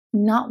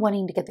not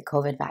wanting to get the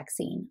COVID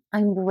vaccine.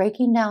 I'm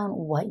breaking down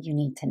what you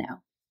need to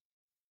know.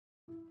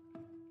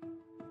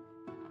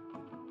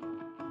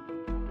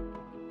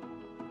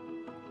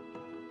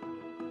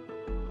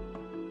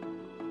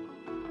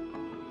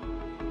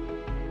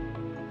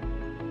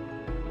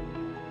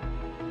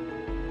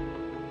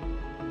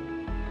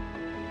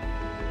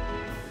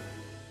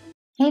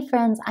 Hey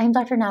friends, I'm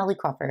Dr. Natalie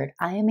Crawford.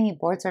 I am a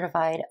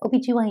board-certified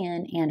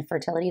OBGYN and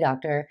fertility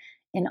doctor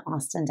in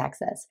Austin,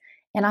 Texas.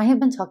 And I have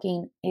been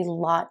talking a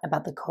lot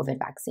about the COVID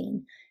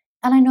vaccine.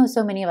 And I know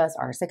so many of us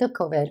are sick of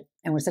COVID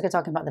and we're sick of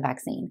talking about the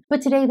vaccine.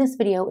 But today this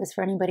video is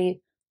for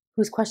anybody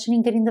who's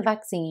questioning getting the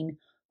vaccine,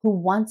 who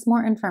wants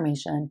more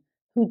information,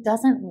 who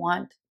doesn't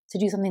want to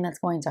do something that's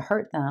going to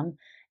hurt them,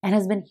 and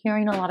has been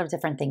hearing a lot of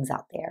different things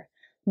out there.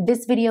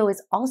 This video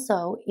is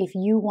also if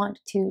you want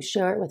to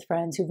share it with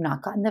friends who've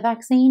not gotten the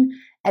vaccine,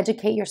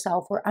 educate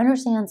yourself, or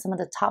understand some of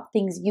the top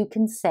things you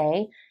can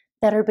say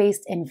that are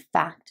based in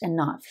fact and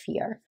not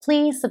fear.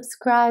 Please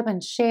subscribe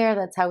and share.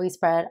 That's how we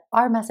spread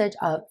our message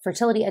of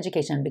fertility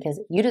education, because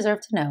you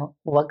deserve to know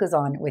what goes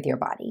on with your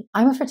body.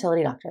 I'm a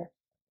fertility doctor.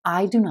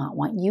 I do not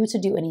want you to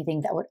do anything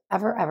that would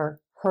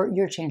ever hurt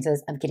your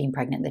chances of getting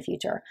pregnant in the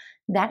future.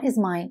 That is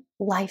my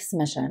life's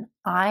mission.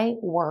 I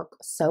work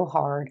so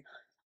hard.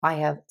 I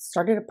have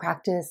started a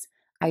practice.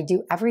 I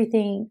do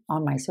everything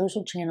on my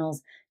social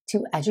channels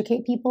to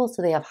educate people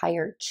so they have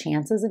higher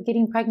chances of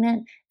getting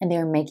pregnant and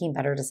they're making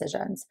better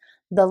decisions.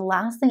 The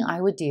last thing I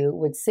would do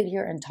would sit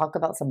here and talk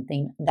about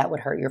something that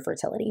would hurt your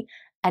fertility.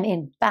 And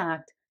in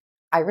fact,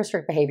 I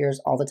restrict behaviors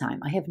all the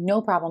time. I have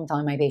no problem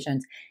telling my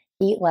patients,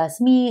 eat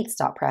less meat,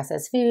 stop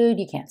processed food,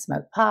 you can't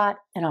smoke pot,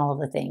 and all of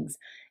the things.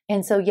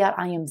 And so yet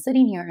I am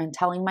sitting here and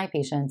telling my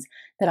patients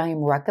that I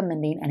am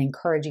recommending and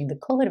encouraging the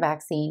COVID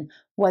vaccine,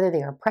 whether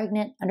they are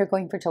pregnant,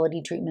 undergoing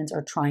fertility treatments,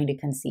 or trying to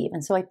conceive.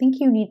 And so I think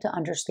you need to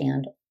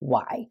understand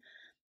why.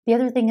 The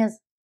other thing is,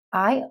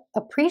 I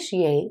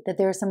appreciate that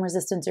there is some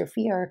resistance or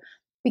fear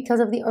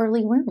because of the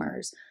early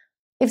rumors.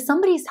 If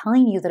somebody's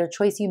telling you that a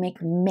choice you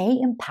make may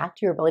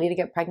impact your ability to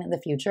get pregnant in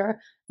the future,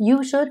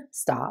 you should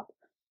stop,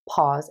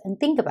 pause, and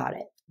think about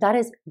it. That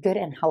is good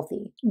and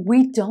healthy.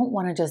 We don't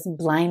want to just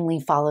blindly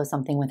follow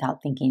something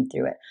without thinking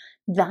through it.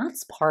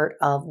 That's part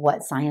of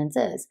what science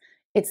is.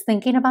 It's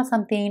thinking about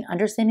something,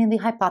 understanding the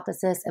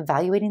hypothesis,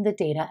 evaluating the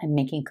data, and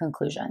making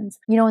conclusions.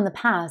 You know, in the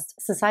past,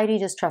 society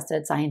just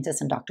trusted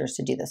scientists and doctors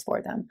to do this for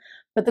them.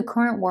 But the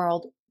current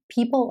world,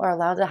 people are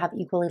allowed to have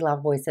equally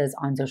loud voices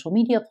on social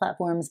media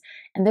platforms,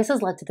 and this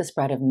has led to the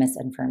spread of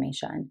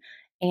misinformation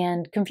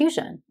and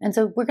confusion. And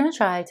so we're going to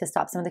try to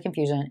stop some of the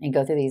confusion and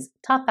go through these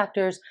top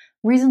factors,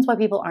 reasons why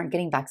people aren't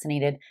getting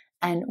vaccinated,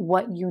 and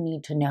what you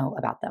need to know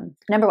about them.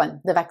 Number one,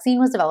 the vaccine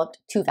was developed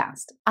too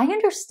fast. I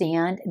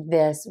understand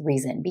this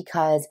reason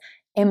because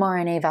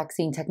mRNA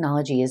vaccine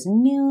technology is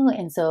new,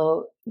 and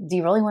so do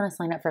you really want to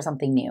sign up for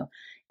something new?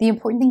 The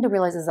important thing to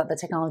realize is that the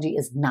technology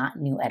is not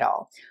new at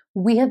all.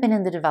 We have been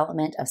in the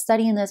development of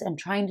studying this and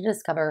trying to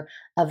discover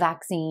a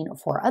vaccine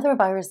for other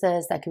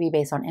viruses that could be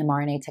based on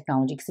mRNA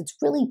technology because it's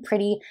really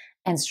pretty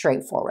and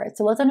straightforward.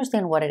 So let's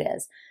understand what it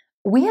is.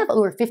 We have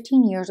over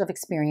 15 years of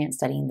experience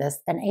studying this.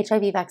 An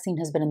HIV vaccine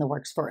has been in the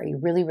works for a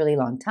really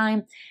long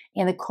time,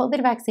 and the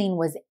COVID vaccine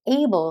was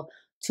able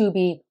to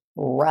be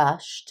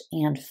rushed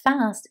and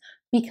fast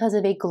because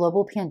of a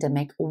global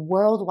pandemic,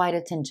 worldwide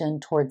attention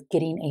towards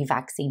getting a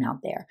vaccine out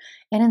there.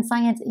 And in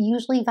science,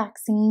 usually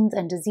vaccines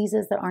and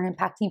diseases that aren't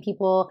impacting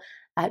people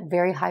at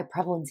very high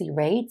prevalency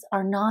rates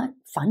are not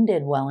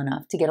funded well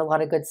enough to get a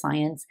lot of good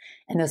science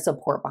and the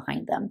support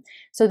behind them.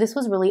 So this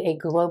was really a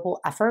global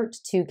effort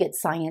to get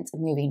science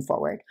moving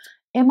forward.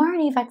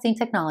 mRNA vaccine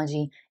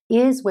technology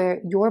is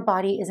where your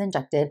body is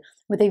injected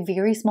with a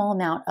very small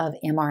amount of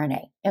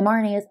mRNA.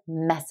 mRNA is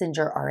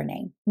messenger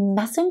RNA.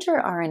 Messenger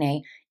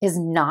RNA is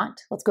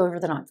not, let's go over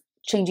the knots,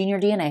 changing your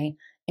DNA,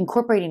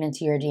 incorporating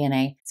into your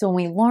DNA. So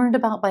when we learned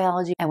about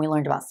biology and we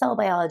learned about cell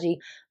biology,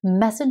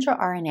 messenger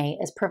RNA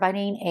is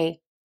providing a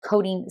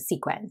coding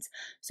sequence.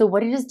 So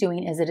what it is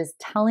doing is it is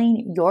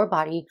telling your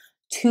body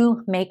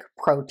to make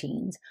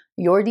proteins.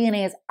 Your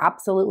DNA is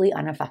absolutely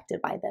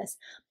unaffected by this,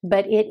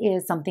 but it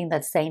is something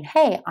that's saying,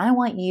 hey, I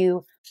want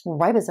you,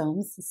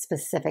 ribosomes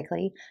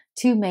specifically,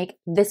 to make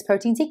this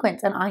protein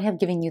sequence, and I have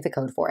given you the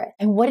code for it.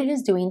 And what it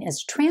is doing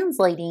is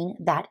translating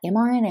that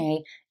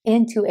mRNA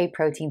into a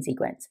protein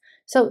sequence.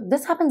 So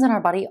this happens in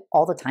our body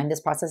all the time.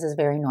 This process is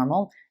very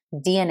normal.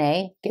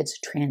 DNA gets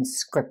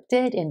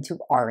transcripted into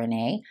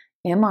RNA.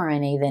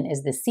 mRNA then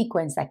is the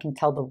sequence that can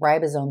tell the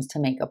ribosomes to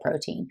make a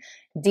protein.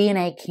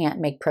 DNA can't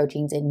make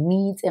proteins. It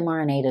needs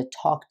mRNA to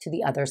talk to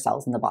the other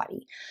cells in the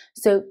body.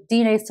 So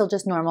DNA is still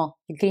just normal.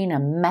 You're getting a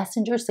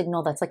messenger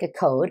signal that's like a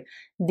code.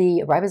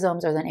 The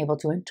ribosomes are then able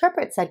to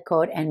interpret said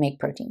code and make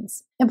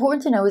proteins.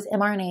 Important to know is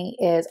mRNA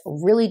is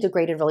really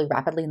degraded really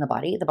rapidly in the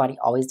body. The body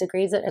always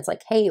degrades it. It's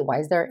like, hey, why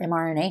is there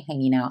mRNA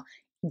hanging out?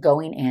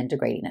 Going and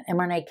degrading it.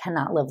 mRNA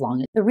cannot live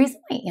long. The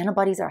reason why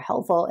antibodies are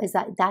helpful is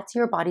that that's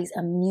your body's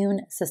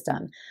immune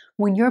system.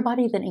 When your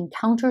body then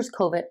encounters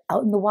COVID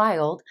out in the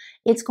wild,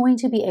 it's going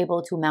to be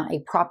able to mount a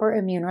proper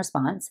immune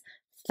response,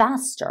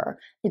 faster.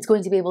 It's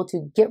going to be able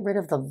to get rid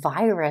of the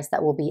virus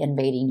that will be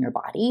invading your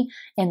body.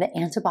 And the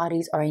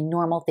antibodies are a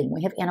normal thing.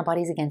 We have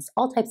antibodies against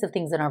all types of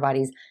things in our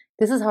bodies.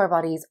 This is how our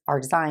bodies are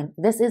designed.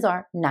 This is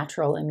our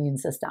natural immune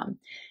system.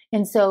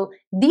 And so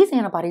these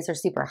antibodies are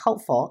super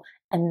helpful.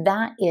 And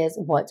that is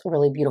what's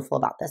really beautiful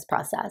about this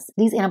process.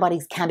 These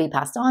antibodies can be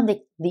passed on.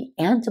 The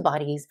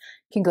antibodies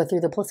can go through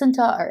the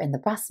placenta or in the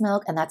breast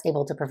milk, and that's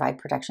able to provide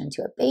protection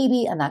to a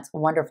baby. And that's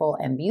wonderful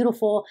and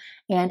beautiful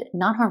and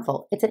not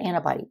harmful. It's an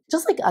antibody.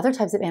 Just like other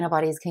types of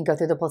antibodies can go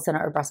through the placenta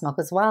or breast milk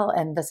as well.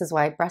 And this is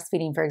why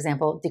breastfeeding, for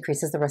example,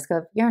 decreases the risk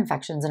of ear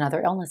infections and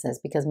other illnesses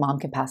because mom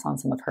can pass on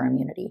some of her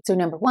immunity. So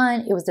number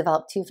one, it was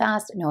developed too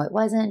fast. No, it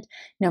wasn't.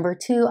 Number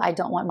two, I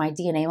don't want my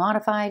DNA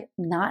modified.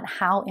 Not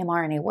how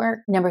mRNA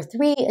works. Number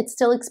three, it's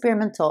still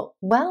experimental.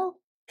 Well,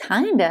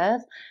 kind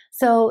of.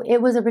 So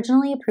it was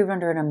originally approved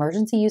under an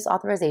emergency use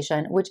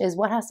authorization, which is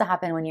what has to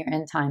happen when you're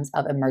in times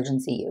of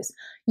emergency use.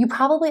 You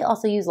probably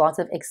also use lots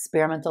of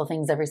experimental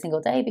things every single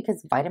day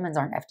because vitamins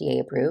aren't FDA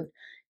approved.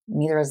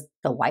 Neither is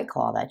the White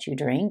Claw that you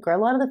drink or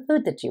a lot of the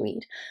food that you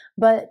eat.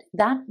 But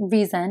that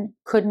reason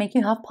could make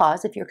you have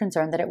pause if you're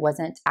concerned that it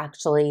wasn't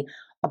actually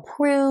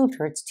approved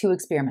or it's too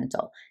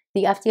experimental.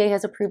 The FDA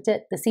has approved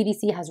it. The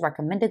CDC has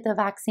recommended the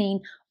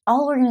vaccine.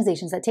 All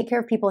organizations that take care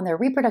of people in their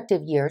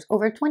reproductive years,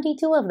 over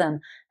 22 of them,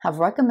 have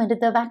recommended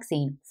the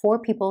vaccine for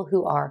people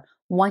who are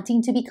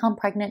wanting to become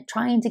pregnant,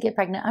 trying to get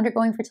pregnant,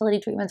 undergoing fertility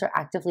treatments, or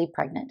actively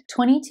pregnant.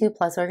 22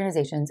 plus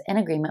organizations in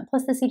agreement,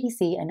 plus the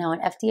CDC, and now an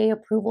FDA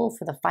approval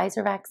for the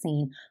Pfizer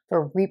vaccine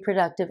for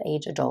reproductive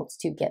age adults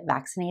to get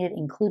vaccinated,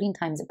 including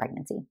times of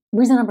pregnancy.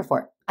 Reason number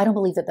 4, I don't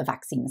believe that the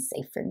vaccine is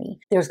safe for me.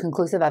 There's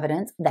conclusive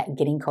evidence that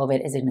getting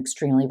COVID is an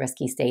extremely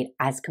risky state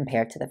as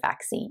compared to the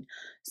vaccine.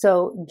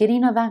 So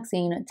getting a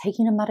vaccine,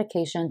 taking a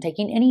medication,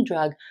 taking any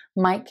drug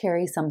might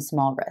carry some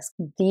small risk.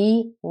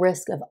 The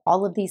risk of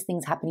all of these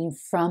things happening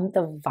from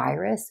the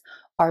virus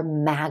are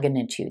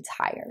magnitudes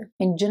higher.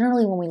 And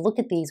generally, when we look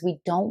at these, we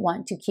don't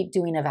want to keep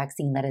doing a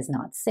vaccine that is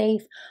not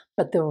safe,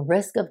 but the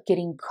risk of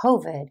getting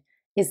COVID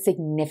is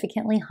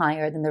significantly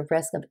higher than the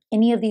risk of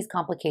any of these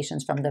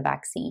complications from the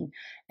vaccine.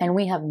 And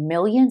we have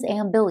millions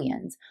and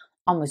billions.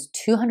 Almost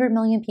 200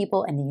 million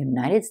people in the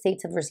United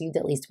States have received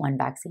at least one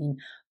vaccine.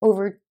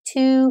 Over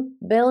 2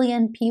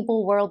 billion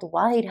people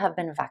worldwide have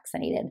been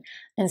vaccinated.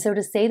 And so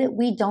to say that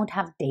we don't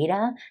have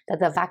data that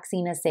the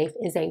vaccine is safe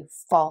is a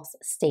false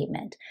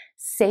statement.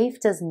 Safe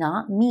does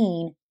not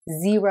mean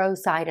zero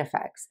side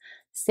effects.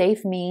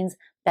 Safe means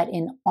that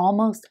in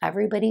almost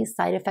everybody,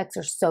 side effects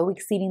are so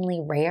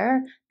exceedingly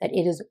rare that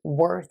it is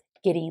worth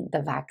getting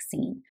the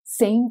vaccine.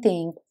 Same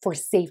thing for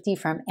safety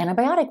from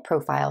antibiotic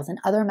profiles and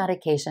other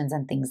medications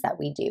and things that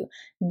we do.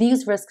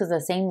 These risks are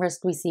the same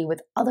risk we see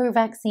with other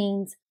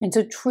vaccines. And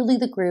so truly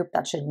the group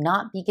that should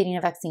not be getting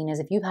a vaccine is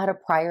if you've had a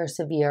prior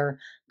severe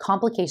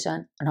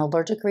complication, an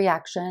allergic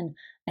reaction,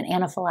 an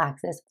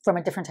anaphylaxis from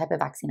a different type of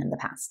vaccine in the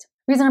past.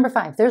 Reason number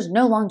 5, there's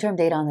no long-term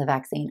data on the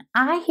vaccine.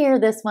 I hear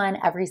this one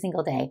every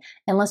single day.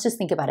 And let's just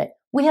think about it.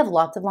 We have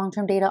lots of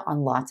long-term data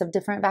on lots of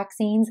different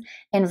vaccines,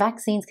 and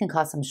vaccines can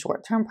cause some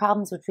short-term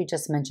problems, which we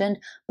just mentioned,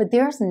 but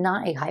there's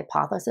not a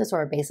hypothesis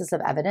or a basis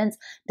of evidence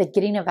that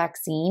getting a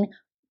vaccine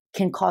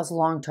can cause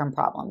long-term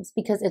problems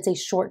because it's a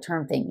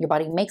short-term thing. Your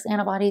body makes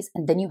antibodies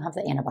and then you have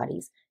the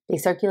antibodies. They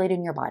circulate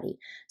in your body.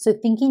 So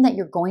thinking that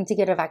you're going to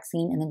get a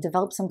vaccine and then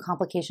develop some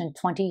complication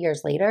 20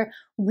 years later,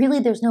 really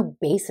there's no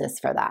basis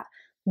for that.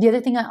 The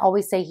other thing I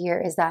always say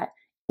here is that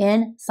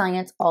in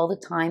science all the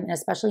time, and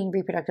especially in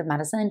reproductive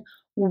medicine,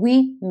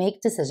 we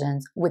make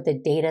decisions with the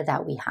data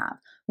that we have.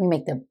 We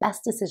make the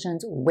best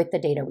decisions with the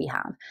data we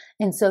have.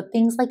 And so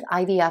things like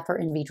IVF or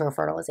in vitro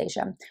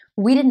fertilization,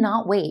 we did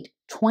not wait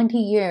 20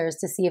 years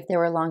to see if there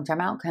were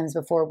long-term outcomes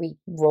before we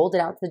rolled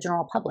it out to the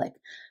general public.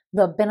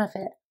 The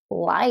benefit,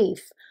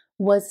 life,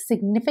 was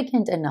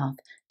significant enough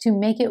to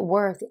make it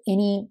worth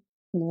any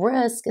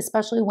risk,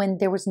 especially when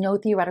there was no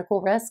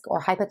theoretical risk or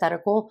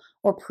hypothetical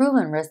or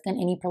proven risk in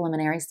any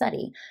preliminary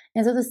study.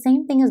 And so the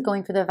same thing is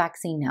going for the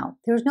vaccine now.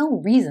 There's no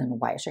reason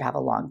why it should have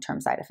a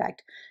long-term side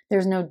effect.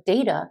 There's no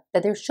data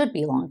that there should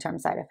be long-term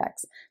side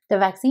effects. The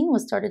vaccine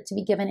was started to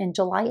be given in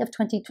July of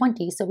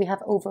 2020, so we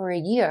have over a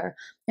year,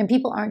 and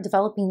people aren't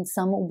developing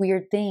some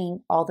weird thing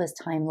all this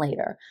time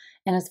later.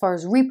 And as far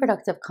as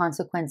reproductive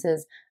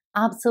consequences,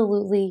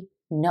 absolutely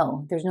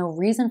no, there's no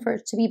reason for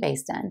it to be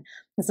based in.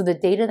 And so the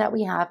data that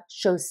we have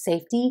shows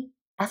safety,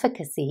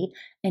 efficacy,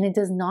 and it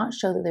does not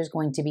show that there's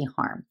going to be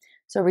harm.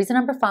 So reason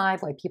number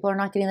 5 why people are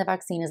not getting the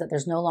vaccine is that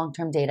there's no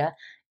long-term data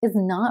is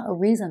not a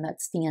reason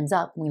that stands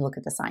up when we look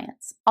at the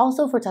science.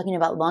 Also, if we're talking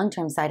about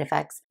long-term side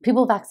effects,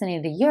 people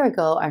vaccinated a year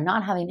ago are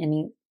not having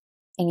any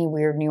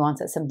weird new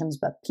onset symptoms,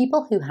 but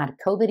people who had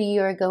COVID a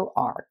year ago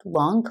are.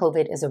 Long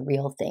COVID is a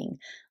real thing.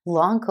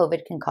 Long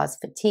COVID can cause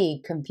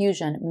fatigue,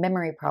 confusion,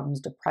 memory problems,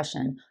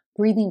 depression,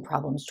 breathing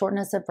problems,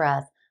 shortness of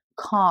breath,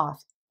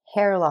 cough,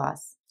 hair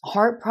loss,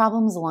 heart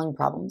problems, lung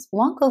problems.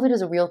 Long COVID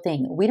is a real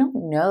thing. We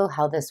don't know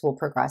how this will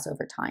progress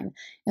over time.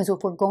 And so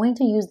if we're going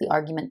to use the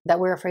argument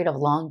that we're afraid of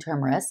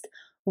long-term risk,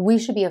 we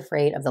should be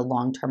afraid of the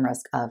long-term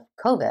risk of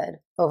COVID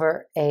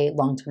over a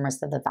long-term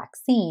risk of the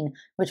vaccine,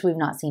 which we've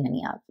not seen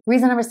any of.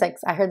 Reason number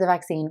 6, I heard the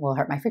vaccine will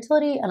hurt my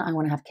fertility and I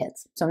want to have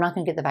kids. So I'm not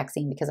going to get the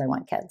vaccine because I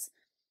want kids.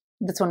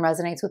 This one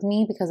resonates with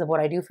me because of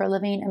what I do for a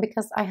living and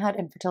because I had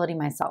infertility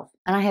myself.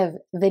 And I have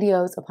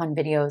videos upon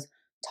videos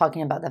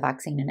talking about the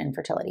vaccine and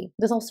infertility.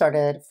 This all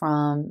started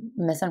from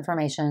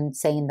misinformation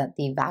saying that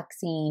the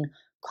vaccine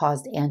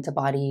caused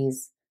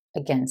antibodies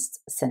against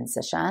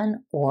syncytin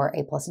or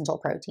a placental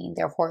protein.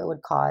 Therefore, it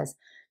would cause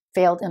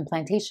failed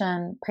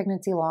implantation,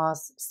 pregnancy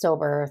loss,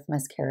 stillbirth,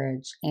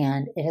 miscarriage,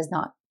 and it has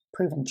not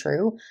proven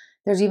true.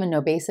 There's even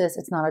no basis.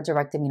 It's not a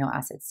direct amino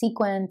acid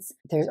sequence.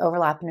 There's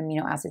overlap in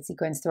amino acid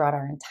sequence throughout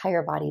our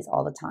entire bodies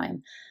all the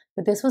time.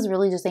 But this was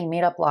really just a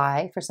made-up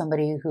lie for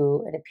somebody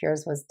who it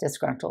appears was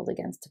disgruntled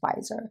against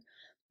Pfizer.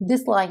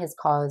 This lie has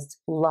caused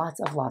lots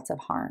of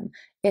harm.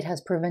 It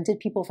has prevented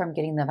people from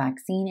getting the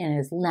vaccine and it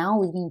is now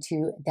leading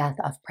to death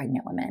of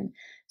pregnant women.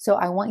 So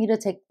I want you to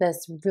take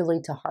this really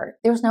to heart.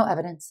 There's no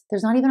evidence.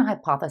 There's not even a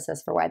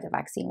hypothesis for why the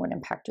vaccine would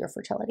impact your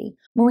fertility.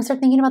 When we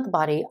start thinking about the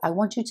body, I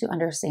want you to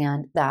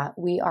understand that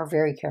we are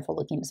very careful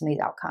looking at some of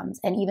these outcomes.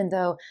 And even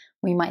though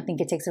we might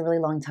think it takes a really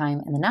long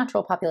time in the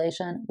natural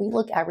population, we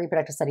look at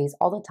reproductive studies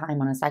all the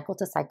time on a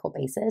cycle-to-cycle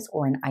basis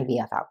or in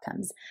IVF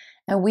outcomes.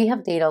 And we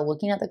have data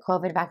looking at the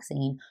COVID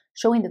vaccine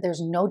showing that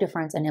there's no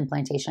difference in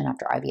implantation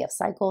after IVF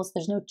cycles.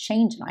 There's no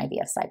change in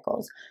IVF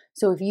cycles.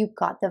 So if you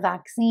got the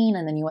vaccine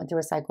and then you went through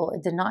a cycle,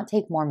 it did not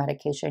take more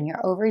medication.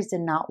 Your ovaries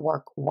did not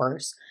work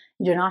worse.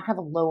 You did not have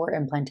lower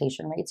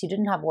implantation rates. You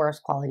didn't have worse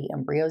quality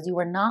embryos. You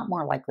were not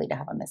more likely to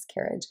have a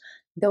miscarriage.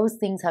 Those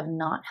things have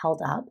not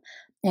held up.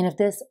 And if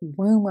this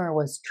rumor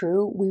was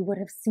true, we would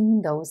have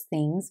seen those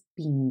things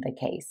being the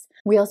case.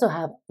 We also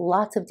have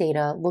lots of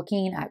data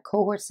looking at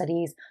cohort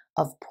studies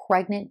of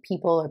pregnant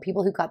people or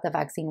people who got the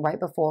vaccine right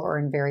before or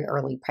in very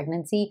early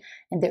pregnancy,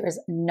 and there is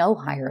no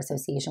higher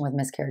association with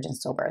miscarriage and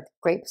stillbirth.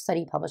 Great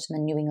study published in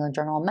the New England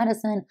Journal of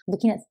Medicine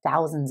looking at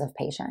thousands of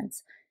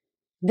patients.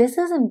 This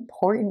is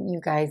important, you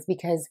guys,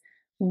 because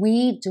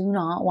we do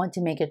not want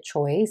to make a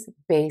choice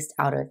based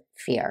out of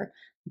fear.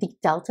 The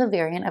Delta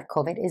variant of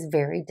COVID is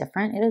very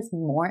different. It is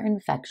more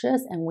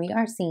infectious, and we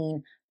are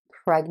seeing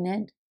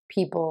pregnant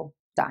people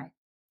die.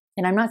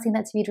 And I'm not saying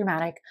that to be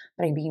dramatic,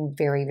 but I'm being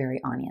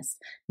very honest.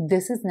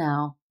 This is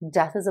now,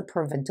 death is a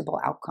preventable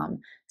outcome.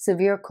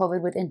 Severe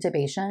COVID with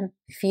intubation,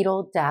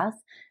 fetal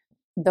death,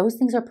 those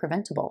things are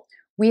preventable.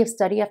 We have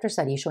study after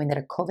study showing that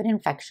a COVID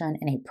infection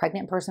in a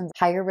pregnant person has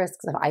higher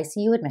risks of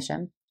ICU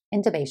admission,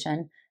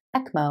 intubation,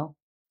 ECMO,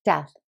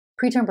 death,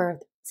 preterm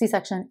birth,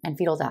 C-section, and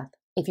fetal death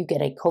if you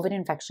get a COVID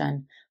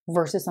infection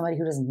versus somebody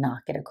who does not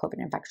get a COVID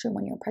infection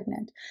when you're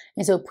pregnant.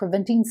 And so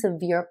preventing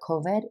severe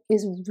COVID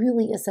is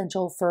really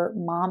essential for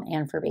mom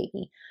and for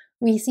baby.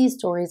 We see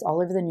stories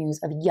all over the news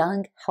of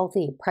young,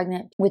 healthy,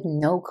 pregnant with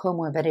no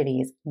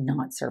comorbidities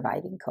not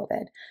surviving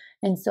COVID.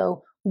 And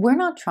so we're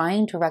not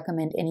trying to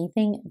recommend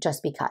anything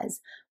just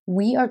because.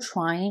 We are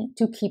trying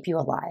to keep you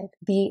alive.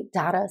 The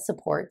data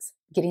supports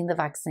getting the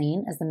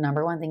vaccine as the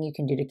number one thing you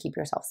can do to keep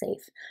yourself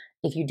safe.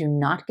 If you do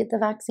not get the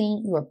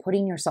vaccine, you are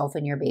putting yourself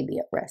and your baby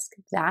at risk.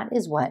 That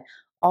is what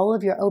all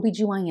of your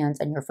OBGYNs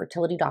and your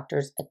fertility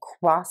doctors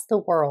across the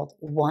world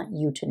want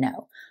you to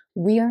know.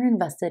 We are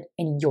invested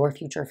in your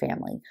future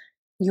family.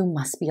 You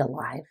must be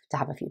alive to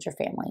have a future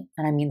family.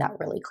 And I mean that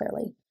really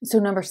clearly. So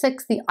number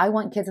 6, the I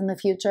want kids in the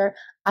future.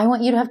 I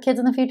want you to have kids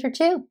in the future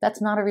too.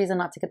 That's not a reason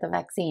not to get the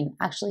vaccine.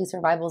 Actually,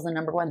 survival is the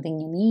number one thing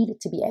you need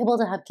to be able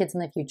to have kids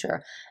in the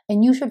future.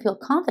 And you should feel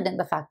confident in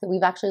the fact that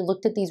we've actually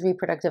looked at these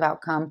reproductive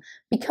outcomes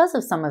because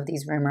of some of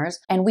these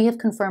rumors, and we have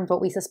confirmed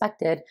what we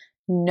suspected,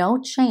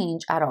 no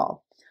change at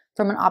all.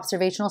 From an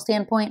observational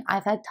standpoint,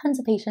 I've had tons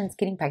of patients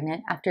getting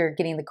pregnant after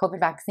getting the COVID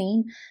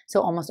vaccine.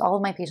 So almost all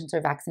of my patients are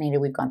vaccinated.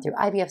 We've gone through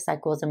IVF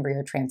cycles,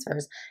 embryo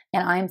transfers,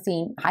 and I'm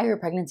seeing higher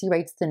pregnancy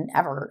rates than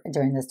ever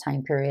during this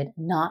time period,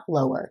 not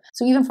lower.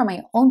 So even for my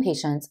own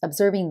patients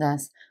observing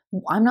this,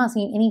 I'm not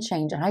seeing any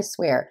change. And I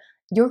swear,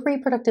 your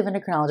reproductive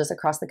endocrinologists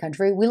across the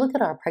country, we look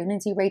at our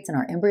pregnancy rates and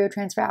our embryo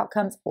transfer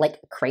outcomes like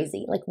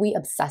crazy. Like we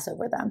obsess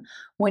over them.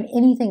 When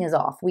anything is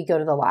off, we go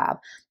to the lab.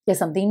 Is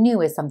something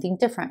new? Is something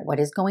different? What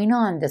is going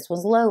on? This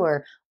was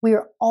lower. We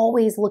are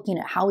always looking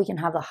at how we can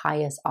have the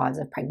highest odds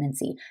of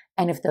pregnancy.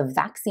 And if the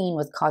vaccine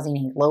was causing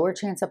a lower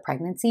chance of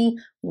pregnancy,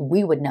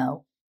 we would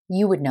know.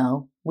 You would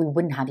know. We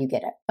wouldn't have you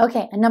get it.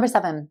 Okay, and number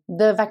 7,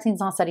 the vaccine's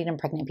not studied in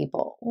pregnant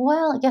people.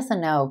 Well, yes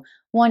and no.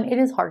 1, it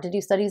is hard to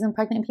do studies in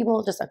pregnant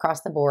people just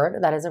across the board.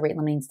 That is a rate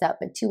limiting step.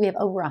 But 2, we have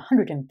over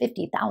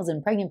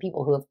 150,000 pregnant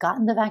people who have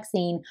gotten the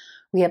vaccine.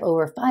 We have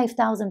over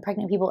 5,000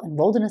 pregnant people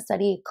enrolled in a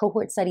study,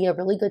 cohort study, a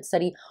really good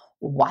study,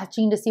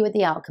 watching to see what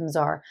the outcomes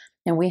are.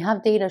 And we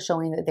have data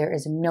showing that there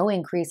is no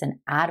increase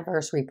in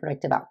adverse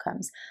reproductive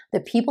outcomes.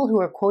 The people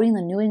who are quoting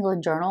the New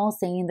England Journal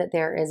saying that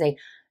there is a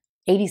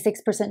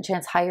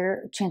 86%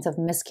 higher chance of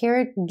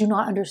miscarriage do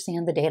not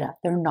understand the data.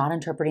 They're not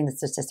interpreting the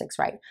statistics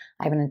right.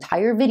 I have an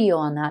entire video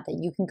on that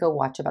you can go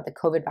watch about the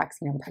COVID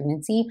vaccine and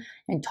pregnancy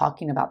and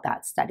talking about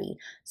that study.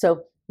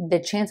 So the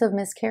chance of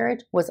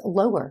miscarriage was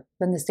lower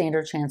than the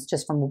standard chance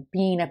just from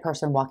being a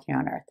person walking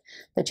on earth.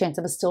 The chance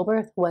of a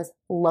stillbirth was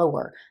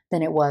lower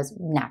than it was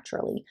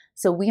naturally.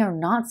 So we are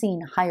not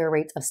seeing higher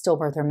rates of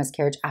stillbirth or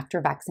miscarriage after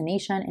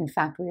vaccination. In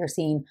fact, we are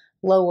seeing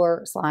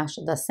lower /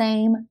 the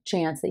same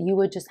chance that you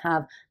would just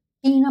have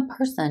being a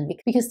person,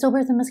 because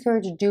stillbirth and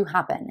miscarriage do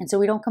happen. And so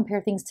we don't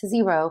compare things to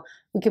zero,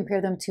 we compare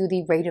them to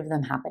the rate of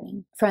them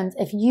happening. Friends,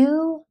 if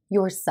you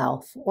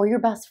yourself or your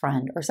best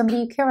friend or somebody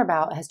you care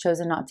about has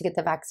chosen not to get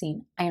the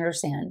vaccine, I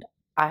understand.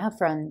 I have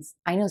friends,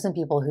 I know some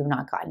people who've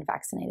not gotten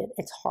vaccinated.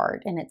 It's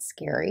hard and it's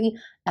scary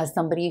as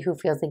somebody who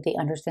feels like they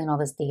understand all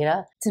this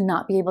data to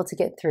not be able to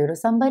get through to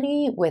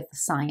somebody with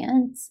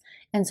science.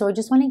 And so I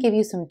just want to give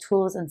you some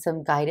tools and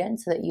some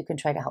guidance so that you can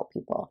try to help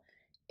people.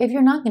 If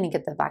you're not going to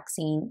get the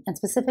vaccine, and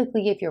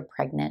specifically if you're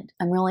pregnant,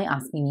 I'm really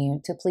asking you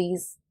to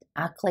please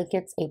act like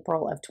it's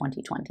April of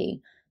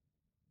 2020.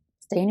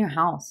 Stay in your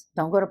house.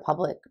 Don't go to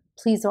public.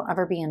 Please don't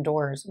ever be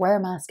indoors. Wear a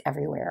mask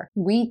everywhere.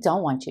 We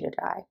don't want you to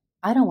die.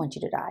 I don't want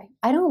you to die.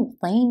 I don't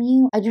blame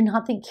you. I do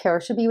not think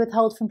care should be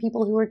withheld from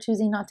people who are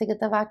choosing not to get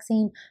the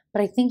vaccine,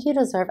 but I think you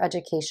deserve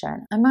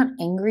education. I'm not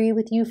angry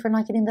with you for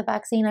not getting the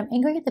vaccine. I'm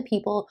angry at the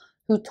people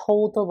who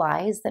told the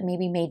lies that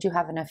maybe made you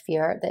have enough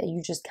fear that you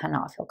just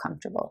cannot feel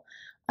comfortable.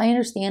 I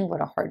understand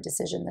what a hard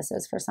decision this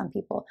is for some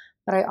people,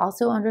 but I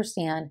also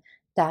understand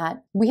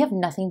that we have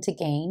nothing to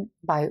gain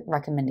by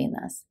recommending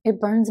this. It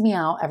burns me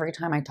out every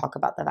time I talk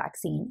about the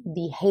vaccine.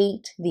 The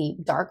hate, the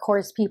dark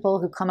horse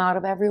people who come out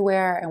of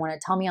everywhere and want to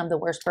tell me I'm the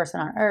worst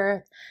person on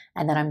earth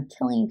and that I'm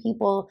killing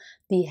people,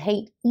 the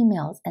hate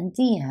emails and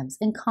DMs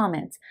and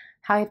comments,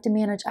 how I have to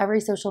manage every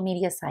social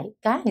media site.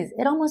 Guys,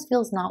 it almost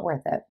feels not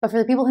worth it. But for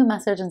the people who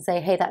message and say,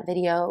 hey, that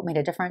video made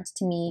a difference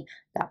to me,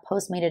 that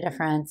post made a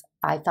difference,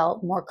 I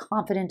felt more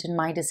confident in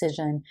my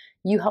decision,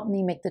 you helped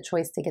me make the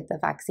choice to get the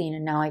vaccine,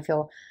 and now I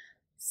feel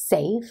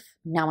safe.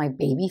 Now my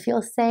baby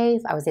feels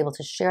safe. I was able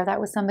to share that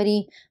with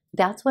somebody.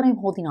 That's what I'm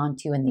holding on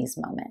to in these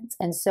moments.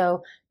 And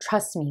so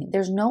trust me,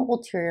 there's no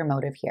ulterior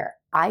motive here.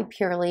 I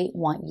purely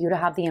want you to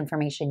have the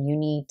information you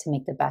need to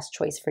make the best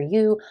choice for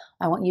you.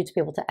 I want you to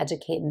be able to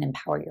educate and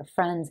empower your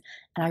friends.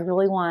 And I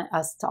really want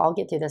us to all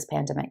get through this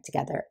pandemic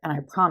together. And I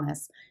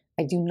promise,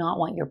 I do not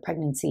want your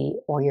pregnancy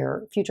or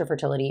your future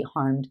fertility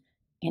harmed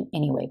in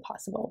any way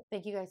possible.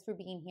 Thank you guys for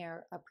being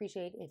here.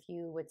 Appreciate if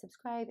you would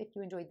subscribe if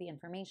you enjoyed the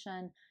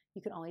information.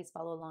 You can always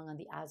follow along on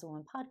the As a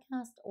Woman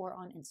podcast or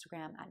on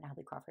Instagram at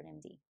Natalie Crawford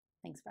MD.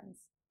 Thanks,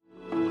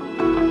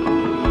 friends.